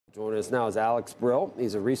Joining us now is Alex Brill.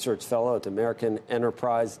 He's a research fellow at the American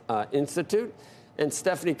Enterprise Institute. And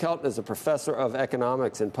Stephanie Kelton is a professor of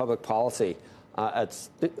economics and public policy at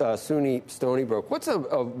SUNY Stony Brook. What's a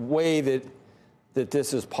way that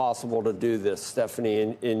this is possible to do this,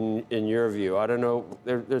 Stephanie, in your view? I don't know.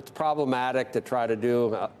 It's problematic to try to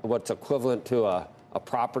do what's equivalent to a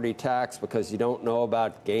property tax because you don't know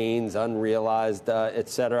about gains, unrealized, et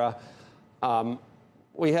cetera.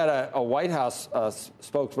 We had a White House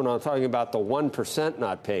spokesman on talking about the 1%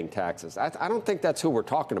 not paying taxes. I don't think that's who we're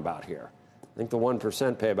talking about here. I think the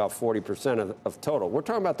 1% pay about 40% of total. We're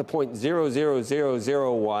talking about the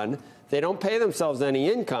 0.00001. They don't pay themselves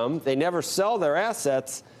any income. They never sell their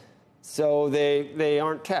assets, so they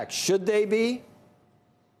aren't taxed. Should they be?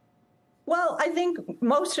 Well, I think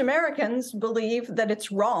most Americans believe that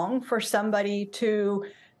it's wrong for somebody to,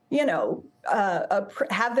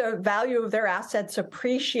 have the value of their assets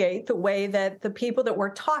appreciate the way that the people that we're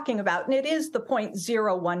talking about, and it is the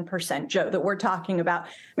 0.01%, Joe, that we're talking about. I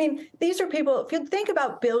mean, these are people, if you think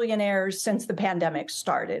about billionaires since the pandemic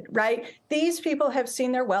started, right? These people have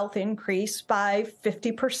seen their wealth increase by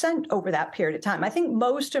 50% over that period of time. I think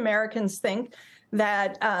most Americans think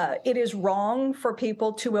that it is wrong for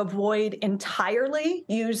people to avoid entirely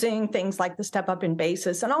using things like the step up in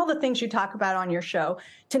basis and all the things you talk about on your show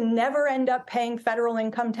to never end up paying federal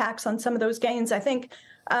income tax on some of those gains. I think,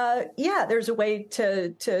 there's a way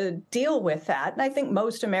to deal with that. And I think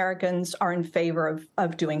most Americans are in favor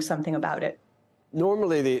of doing something about it.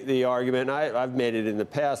 Normally, the argument, I've made it in the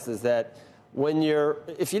past, is that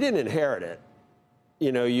if you didn't inherit it,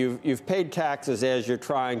 you've paid taxes as you're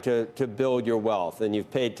trying to build your wealth, and you've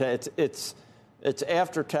paid it's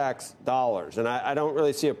after-tax dollars, and I don't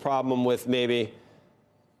really see a problem with maybe,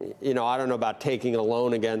 I don't know about taking a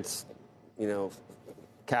loan against,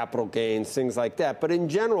 capital gains, things like that. But in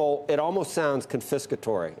general, it almost sounds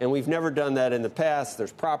confiscatory, and we've never done that in the past.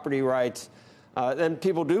 There's property rights. Then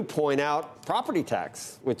people do point out property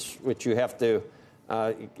tax, which you have to.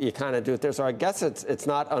 You kind of do it there. So I guess it's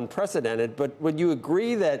not unprecedented. But would you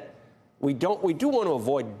agree that we do want to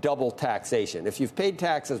avoid double taxation? If you've paid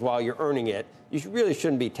taxes while you're earning it, you really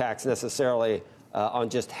shouldn't be taxed necessarily on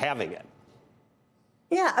just having it.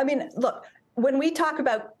 Yeah, I mean, look, when we talk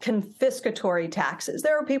about confiscatory taxes,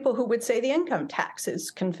 there are people who would say the income tax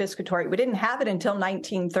is confiscatory. We didn't have it until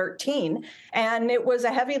 1913, and it was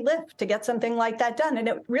a heavy lift to get something like that done. And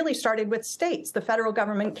it really started with states. The federal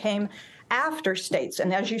government came after states.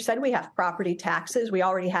 And as you said, we have property taxes. We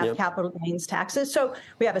already have capital gains taxes. So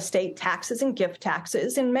we have estate taxes and gift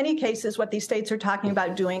taxes. In many cases, what these states are talking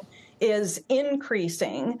about doing is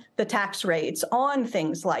increasing the tax rates on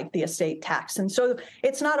things like the estate tax. And so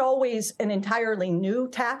it's not always an entirely new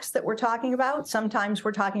tax that we're talking about. Sometimes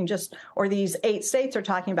we're talking or these 8 states are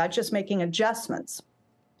talking about just making adjustments.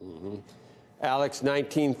 Mm-hmm. Alex,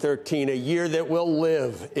 1913, a year that will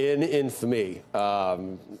live in infamy.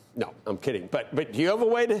 No, I'm kidding. But do you have a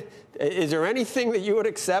way is there anything that you would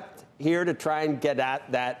accept here to try and get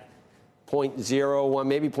at that 0.01,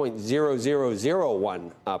 maybe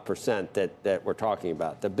 0.0001% that we're talking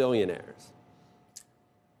about, the billionaires?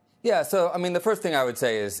 Yeah, so, I mean, the first thing I would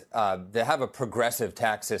say is to have a progressive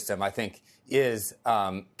tax system, I think, is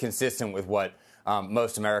consistent with what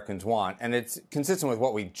most Americans want, and it's consistent with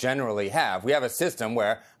what we generally have. We have a system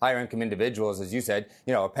where higher-income individuals, as you said,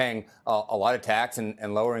 are paying a lot of tax,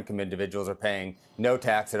 and lower-income individuals are paying no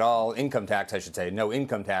tax at all, income tax, I should say, no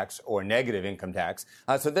income tax or negative income tax.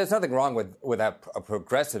 So there's nothing wrong with a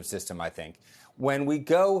progressive system, I think. When we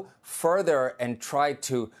go further and try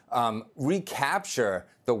to recapture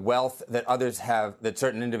the wealth that that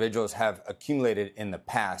certain individuals have accumulated in the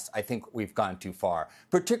past, I think we've gone too far,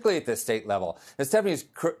 particularly at the state level. Now, Stephanie is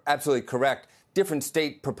absolutely correct. Different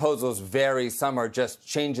state proposals vary. Some are just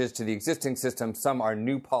changes to the existing system. Some are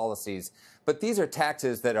new policies. But these are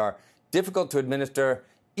taxes that are difficult to administer,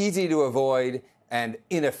 easy to avoid, and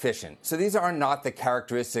inefficient. So these are not the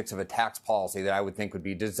characteristics of a tax policy that I would think would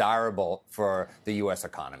be desirable for the U.S.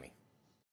 economy.